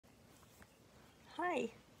Hi.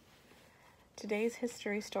 Today's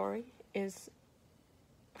history story is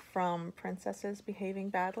from Princesses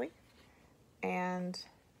Behaving Badly, and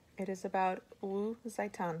it is about Wu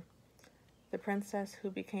Zetian, the princess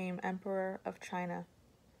who became Emperor of China.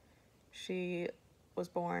 She was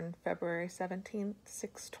born February 17th,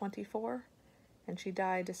 624, and she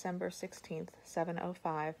died December 16th,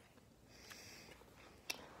 705.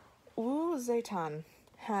 Wu Zetian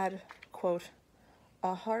had, quote,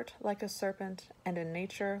 a heart like a serpent and a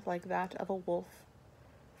nature like that of a wolf,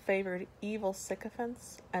 favored evil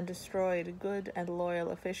sycophants and destroyed good and loyal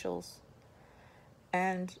officials,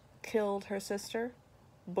 and killed her sister,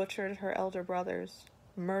 butchered her elder brothers,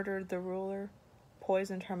 murdered the ruler,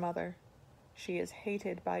 poisoned her mother. She is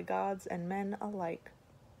hated by gods and men alike.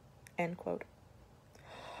 End quote.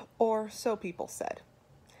 Or so people said.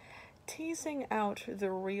 Teasing out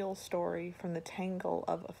the real story from the tangle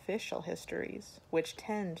of official histories, which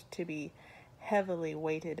tend to be heavily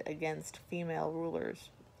weighted against female rulers,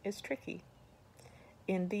 is tricky.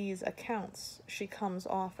 In these accounts, she comes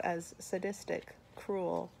off as sadistic,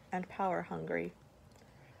 cruel, and power-hungry.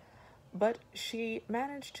 But she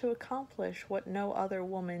managed to accomplish what no other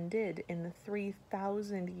woman did in the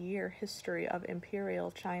 3,000-year history of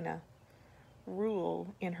imperial China: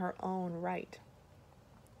 rule in her own right.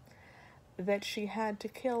 That she had to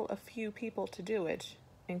kill a few people to do it,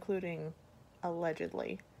 including,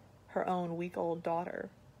 allegedly, her own week-old daughter,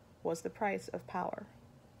 was the price of power.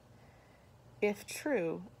 If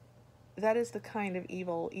true, that is the kind of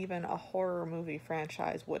evil even a horror movie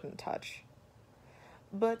franchise wouldn't touch.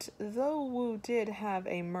 But though Wu did have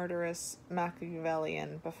a murderous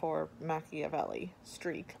Machiavellian before Machiavelli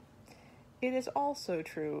streak, it is also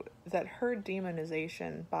true that her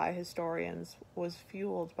demonization by historians was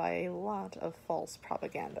fueled by a lot of false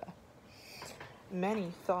propaganda.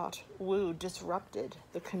 Many thought Wu disrupted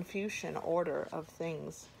the Confucian order of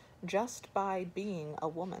things just by being a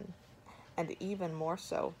woman, and even more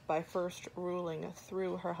so by first ruling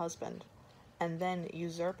through her husband, and then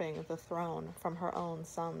usurping the throne from her own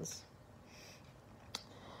sons.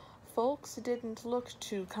 Folks didn't look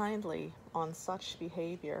too kindly on such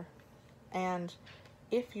behavior. And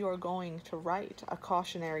if you're going to write a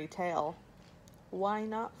cautionary tale, why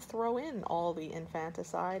not throw in all the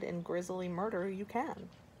infanticide and grisly murder you can?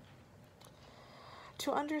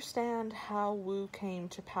 To understand how Wu came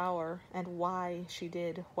to power and why she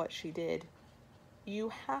did what she did, you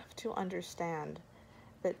have to understand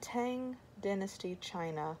that Tang Dynasty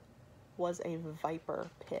China was a viper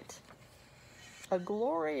pit. A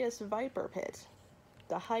glorious viper pit,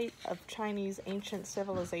 the height of Chinese ancient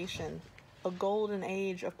civilization, a golden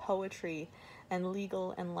age of poetry and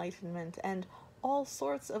legal enlightenment and all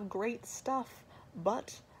sorts of great stuff,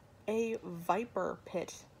 but a viper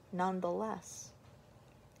pit nonetheless.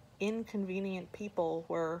 Inconvenient people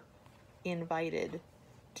were invited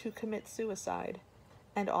to commit suicide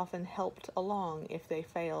and often helped along if they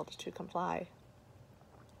failed to comply.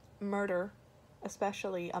 Murder,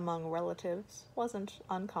 especially among relatives, wasn't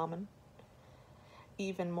uncommon.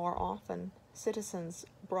 Even more often, citizens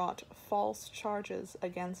brought false charges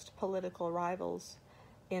against political rivals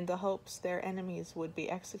in the hopes their enemies would be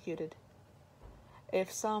executed.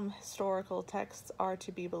 If some historical texts are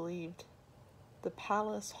to be believed, the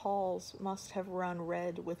palace halls must have run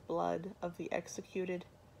red with blood of the executed,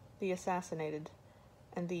 the assassinated,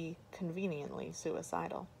 and the conveniently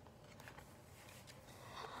suicidal.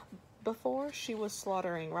 Before she was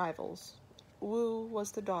slaughtering rivals, Wu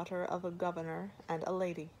was the daughter of a governor and a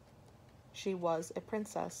lady. She was a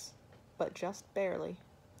princess, but just barely.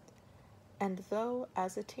 And though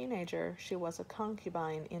as a teenager she was a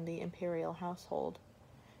concubine in the imperial household,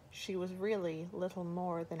 she was really little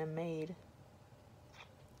more than a maid,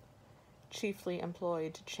 chiefly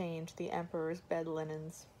employed to change the emperor's bed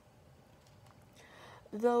linens.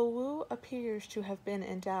 Though Wu appears to have been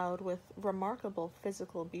endowed with remarkable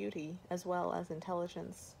physical beauty as well as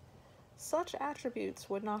intelligence, such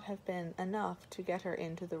attributes would not have been enough to get her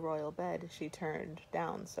into the royal bed she turned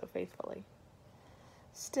down so faithfully.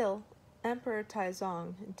 Still, Emperor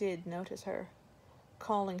Taizong did notice her,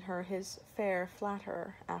 calling her his fair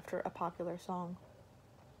flatterer after a popular song.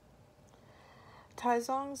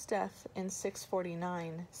 Taizong's death in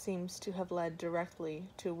 649 seems to have led directly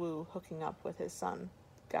to Wu hooking up with his son,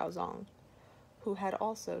 Gaozong, who had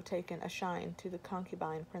also taken a shine to the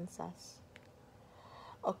concubine princess.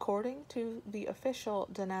 According to the official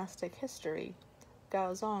dynastic history,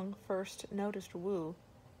 Gaozong first noticed Wu,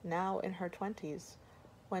 now in her 20s,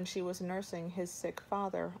 when she was nursing his sick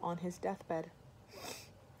father on his deathbed.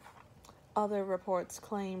 Other reports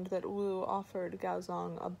claimed that Wu offered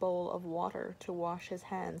Gaozong a bowl of water to wash his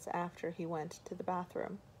hands after he went to the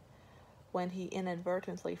bathroom. When he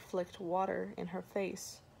inadvertently flicked water in her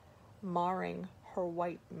face, marring her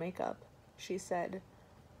white makeup, she said,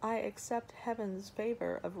 "I accept heaven's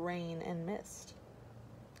favor of rain and mist,"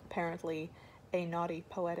 apparently a naughty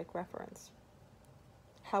poetic reference.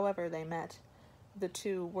 However they met, the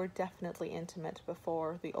two were definitely intimate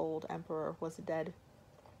before the old emperor was dead.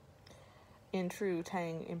 In true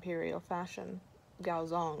Tang imperial fashion,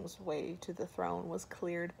 Gaozong's way to the throne was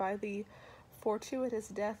cleared by the fortuitous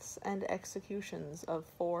deaths and executions of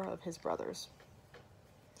 4 of his brothers.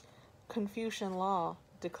 Confucian law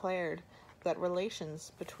declared that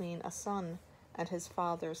relations between a son and his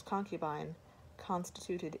father's concubine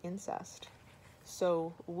constituted incest,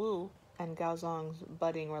 so Wu and Gaozong's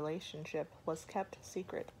budding relationship was kept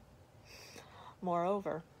secret.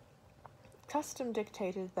 Moreover, custom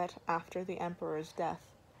dictated that after the emperor's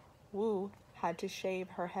death, Wu had to shave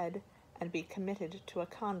her head and be committed to a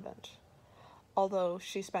convent, although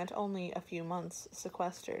she spent only a few months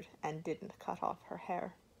sequestered and didn't cut off her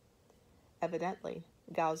hair. Evidently,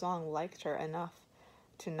 Gaozong liked her enough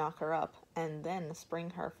to knock her up and then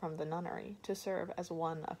spring her from the nunnery to serve as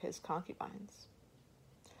one of his concubines.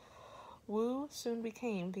 Wu soon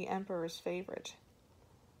became the emperor's favorite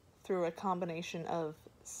through a combination of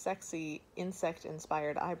sexy,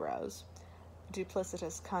 insect-inspired eyebrows,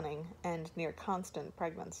 duplicitous cunning, and near-constant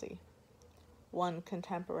pregnancy. One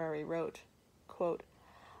contemporary wrote, quote,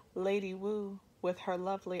 "Lady Wu, with her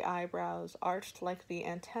lovely eyebrows arched like the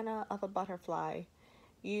antenna of a butterfly,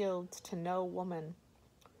 yields to no woman,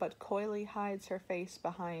 but coyly hides her face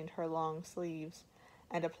behind her long sleeves,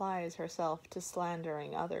 and applies herself to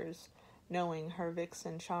slandering others, knowing her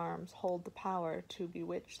vixen charms hold the power to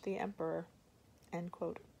bewitch the emperor." End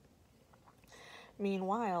quote.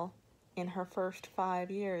 Meanwhile, in her first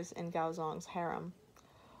 5 years in Gaozong's harem,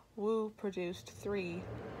 Wu produced 3,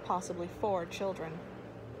 possibly 4 children.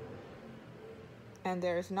 And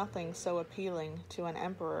there is nothing so appealing to an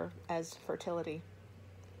emperor as fertility.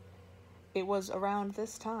 It was around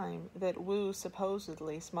this time that Wu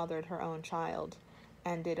supposedly smothered her own child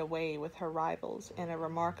and did away with her rivals in a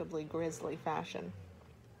remarkably grisly fashion.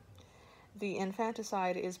 The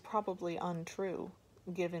infanticide is probably untrue,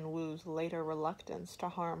 given Wu's later reluctance to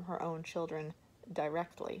harm her own children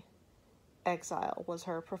directly. Exile was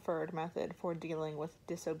her preferred method for dealing with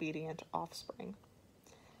disobedient offspring.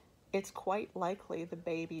 It's quite likely the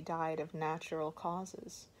baby died of natural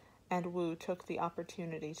causes, and Wu took the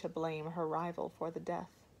opportunity to blame her rival for the death.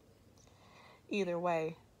 Either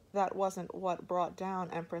way, that wasn't what brought down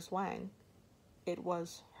Empress Wang. It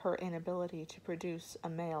was her inability to produce a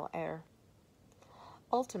male heir.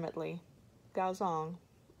 Ultimately, Gaozong,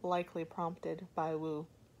 likely prompted by Wu,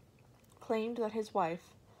 claimed that his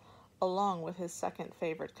wife, along with his second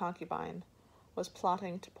favorite concubine, was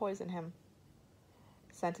plotting to poison him.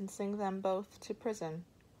 Sentencing them both to prison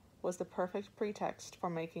was the perfect pretext for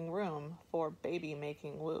making room for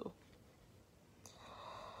baby-making Wu.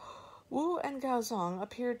 Wu and Gaozong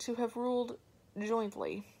appeared to have ruled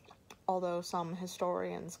jointly, although some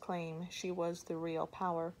historians claim she was the real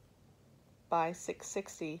power. By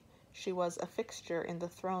 660, she was a fixture in the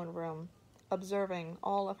throne room, observing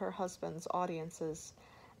all of her husband's audiences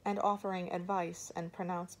and offering advice and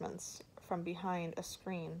pronouncements from behind a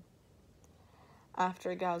screen.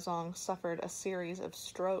 After Gaozong suffered a series of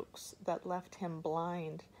strokes that left him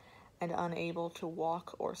blind and unable to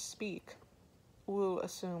walk or speak, Wu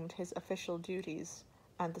assumed his official duties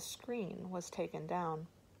and the screen was taken down.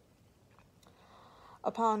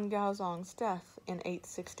 Upon Gaozong's death in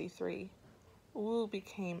 863, Wu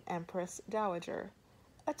became Empress Dowager,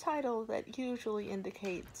 a title that usually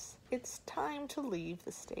indicates it's time to leave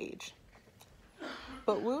the stage.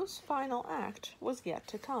 But Wu's final act was yet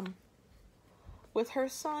to come. With her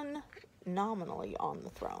son nominally on the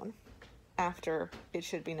throne, after, it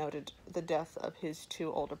should be noted, the death of his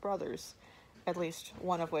 2 older brothers, at least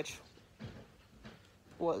one of which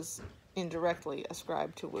was indirectly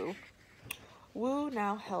ascribed to Wu, Wu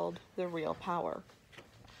now held the real power.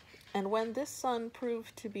 And when this son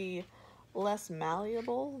proved to be less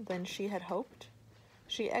malleable than she had hoped,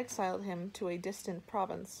 she exiled him to a distant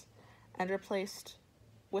province and replaced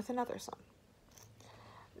with another son.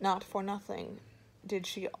 Not for nothing did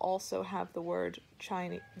she also have the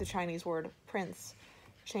Chinese word prince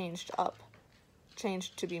changed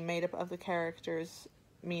to be made up of the characters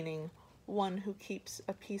meaning one who keeps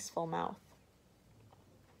a peaceful mouth.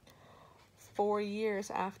 4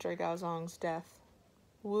 years after Gaozong's death,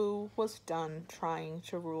 Wu was done trying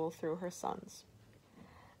to rule through her sons.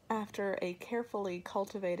 After a carefully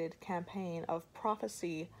cultivated campaign of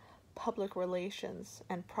prophecy, public relations,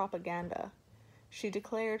 and propaganda, she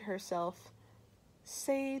declared herself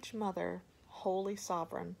Sage Mother, Holy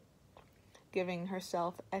Sovereign, giving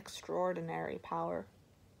herself extraordinary power.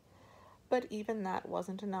 But even that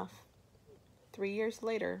wasn't enough. 3 years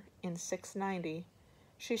later, in 690,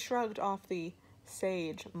 she shrugged off the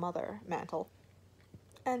Sage Mother mantle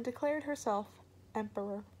and declared herself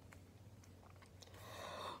Emperor.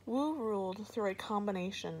 Wu ruled through a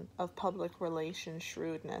combination of public relations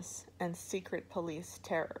shrewdness and secret police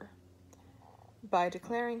terror. By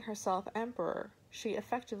declaring herself emperor, she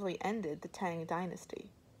effectively ended the Tang dynasty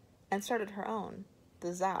and started her own, the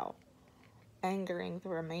Zhao, angering the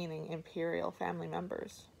remaining imperial family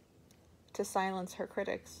members. To silence her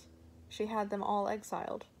critics, she had them all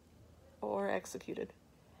exiled or executed.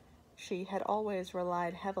 She had always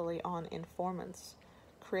relied heavily on informants,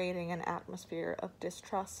 creating an atmosphere of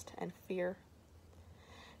distrust and fear.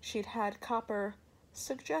 She'd had copper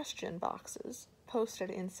suggestion boxes posted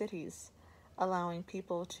in cities, allowing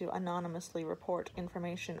people to anonymously report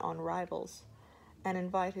information on rivals, and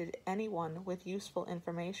invited anyone with useful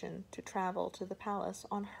information to travel to the palace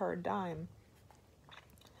on her dime.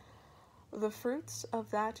 The fruits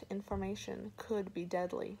of that information could be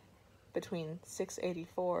deadly. Between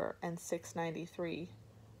 684 and 693,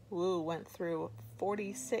 Wu went through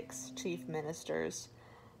 46 chief ministers,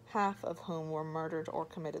 half of whom were murdered or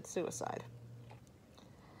committed suicide.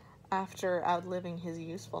 After outliving his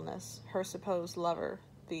usefulness, her supposed lover,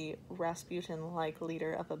 the Rasputin-like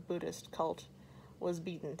leader of a Buddhist cult, was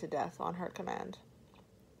beaten to death on her command.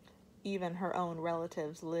 Even her own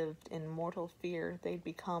relatives lived in mortal fear they'd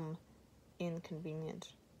become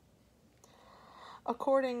inconvenient.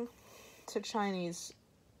 According to Chinese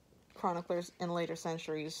chroniclers in later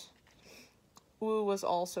centuries, Wu was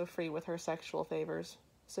also free with her sexual favors,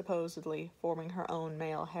 supposedly forming her own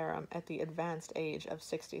male harem at the advanced age of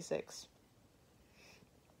 66.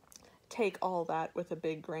 Take all that with a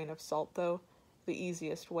big grain of salt, though. The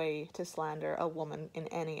easiest way to slander a woman in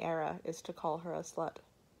any era is to call her a slut.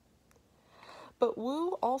 But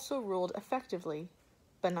Wu also ruled effectively,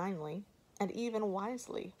 benignly, and even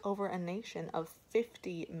wisely over a nation of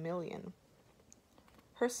 50 million.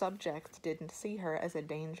 Her subjects didn't see her as a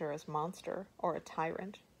dangerous monster or a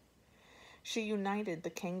tyrant. She united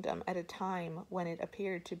the kingdom at a time when it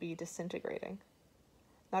appeared to be disintegrating.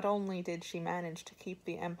 Not only did she manage to keep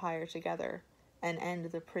the empire together and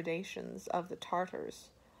end the predations of the Tartars,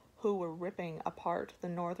 who were ripping apart the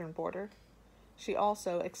northern border, she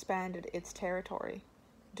also expanded its territory,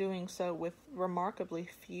 doing so with remarkably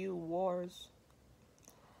few wars.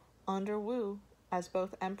 Under Wu, as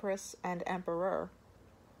both empress and emperor,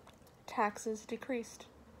 taxes decreased,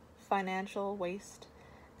 financial waste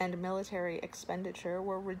and military expenditure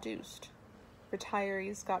were reduced,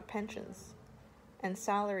 retirees got pensions, and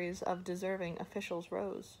salaries of deserving officials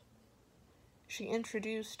rose. She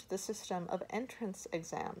introduced the system of entrance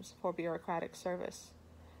exams for bureaucratic service,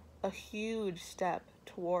 a huge step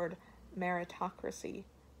toward meritocracy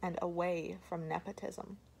and away from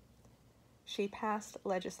nepotism. She passed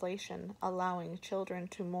legislation allowing children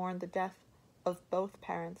to mourn the death of both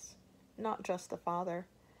parents, not just the father,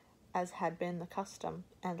 as had been the custom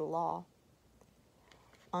and law.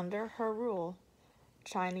 Under her rule,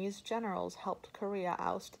 Chinese generals helped Korea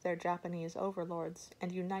oust their Japanese overlords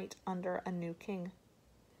and unite under a new king.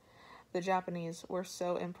 The Japanese were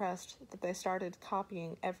so impressed that they started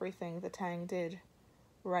copying everything the Tang did,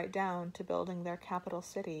 right down to building their capital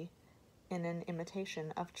city in an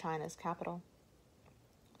imitation of China's capital.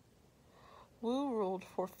 Wu ruled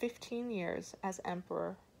for 15 years as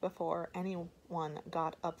emperor before anyone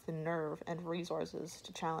got up the nerve and resources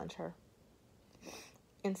to challenge her.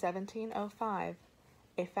 In 1705,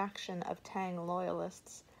 a faction of Tang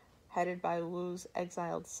loyalists, headed by Wu's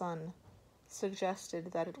exiled son,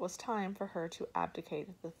 suggested that it was time for her to abdicate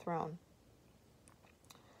the throne.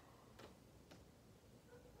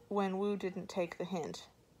 When Wu didn't take the hint,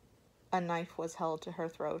 a knife was held to her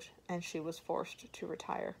throat and she was forced to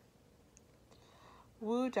retire.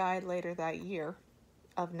 Wu died later that year,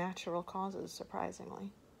 of natural causes,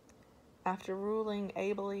 surprisingly, after ruling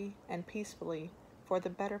ably and peacefully for the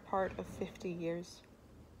better part of 50 years.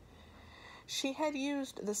 She had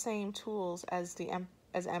used the same tools as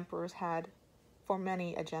emperors had for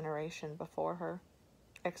many a generation before her: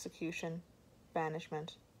 execution,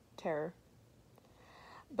 banishment, terror.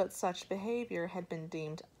 But such behavior had been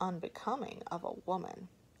deemed unbecoming of a woman,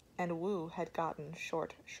 and Wu had gotten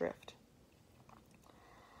short shrift.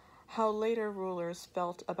 How later rulers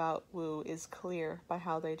felt about Wu is clear by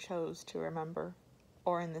how they chose to remember,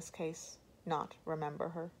 or in this case, not remember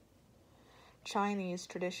her. Chinese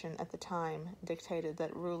tradition at the time dictated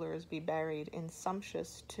that rulers be buried in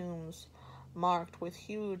sumptuous tombs marked with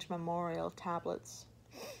huge memorial tablets.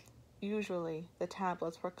 Usually, the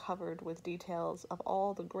tablets were covered with details of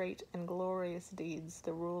all the great and glorious deeds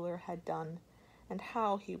the ruler had done and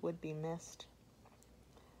how he would be missed.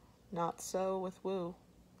 Not so with Wu.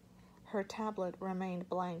 Her tablet remained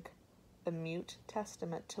blank, a mute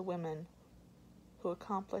testament to women who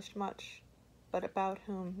accomplished much, but about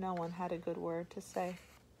whom no one had a good word to say.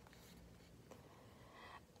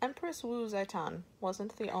 Empress Wu Zetian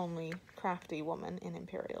wasn't the only crafty woman in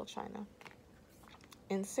imperial China.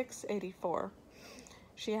 In 684,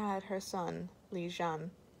 she had her son, Li Zhan,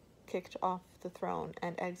 kicked off the throne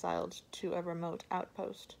and exiled to a remote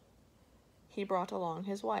outpost. He brought along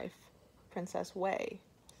his wife, Princess Wei,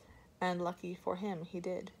 and lucky for him he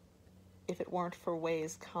did. If it weren't for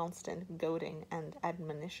Wei's constant goading and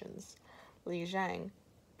admonitions, Li Zhang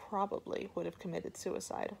probably would have committed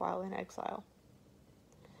suicide while in exile.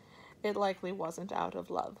 It likely wasn't out of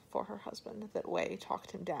love for her husband that Wei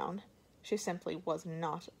talked him down. She simply was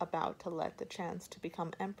not about to let the chance to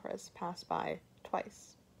become empress pass by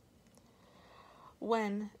twice.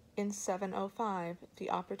 When, in 705,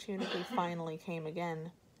 the opportunity finally came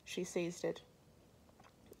again, she seized it.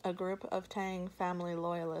 A group of Tang family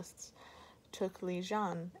loyalists took Li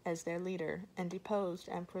Zhan as their leader and deposed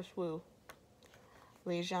Empress Wu.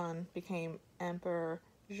 Li Zhan became Emperor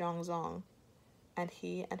Zhongzong, and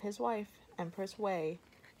he and his wife, Empress Wei,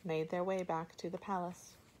 made their way back to the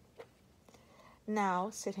palace. Now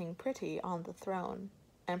sitting pretty on the throne,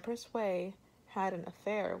 Empress Wei had an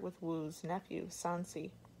affair with Wu's nephew, Sanxi,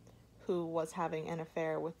 who was having an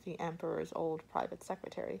affair with the emperor's old private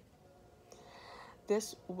secretary.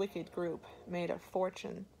 This wicked group made a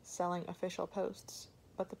fortune selling official posts,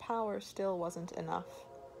 but the power still wasn't enough.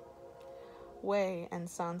 Wei and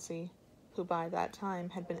Sanxi, who by that time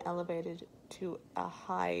had been elevated to a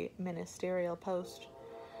high ministerial post,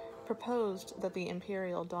 proposed that the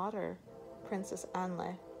imperial daughter, Princess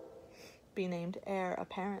Anle, be named heir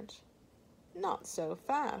apparent. "Not so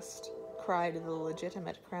fast," cried the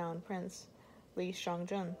legitimate crown prince, Li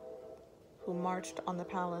Shongjun, who marched on the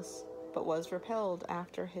palace, but was repelled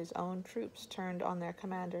after his own troops turned on their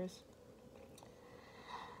commanders.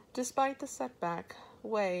 Despite the setback,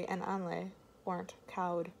 Wei and Anle weren't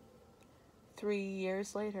cowed. 3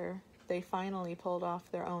 years later, they finally pulled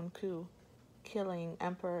off their own coup, killing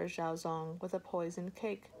Emperor Zhaozong with a poisoned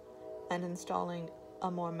cake and installing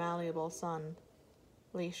a more malleable son,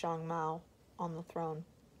 Li Shangmao, on the throne.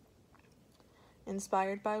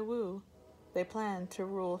 Inspired by Wu, they planned to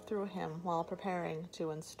rule through him while preparing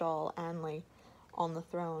to install Anli on the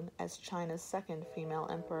throne as China's second female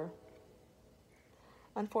emperor.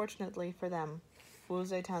 Unfortunately for them, Wu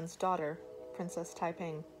Zetian's daughter, Princess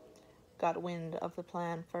Taiping, got wind of the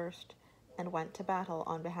plan first and went to battle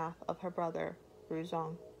on behalf of her brother,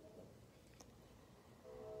 Ruzong.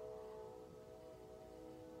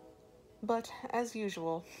 But, as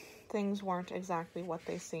usual, things weren't exactly what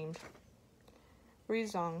they seemed.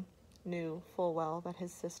 Ruzong knew full well that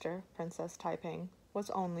his sister, Princess Taiping,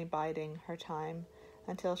 was only biding her time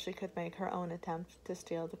until she could make her own attempt to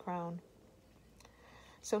steal the crown.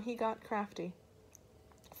 So he got crafty.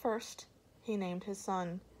 First, he named his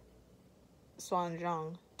son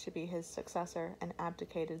Xuanzang to be his successor and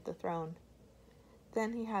abdicated the throne.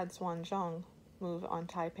 Then he had Xuanzang move on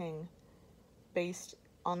Taiping, based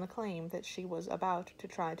on the claim that she was about to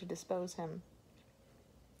try to depose him.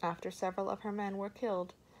 After several of her men were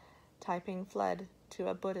killed, Taiping fled to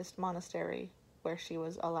a Buddhist monastery where she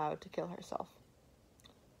was allowed to kill herself.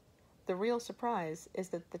 The real surprise is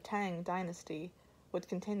that the Tang dynasty would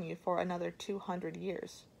continue for another 200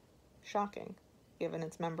 years. Shocking, given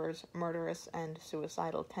its members' murderous and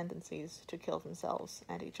suicidal tendencies to kill themselves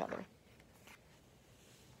and each other.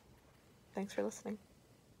 Thanks for listening.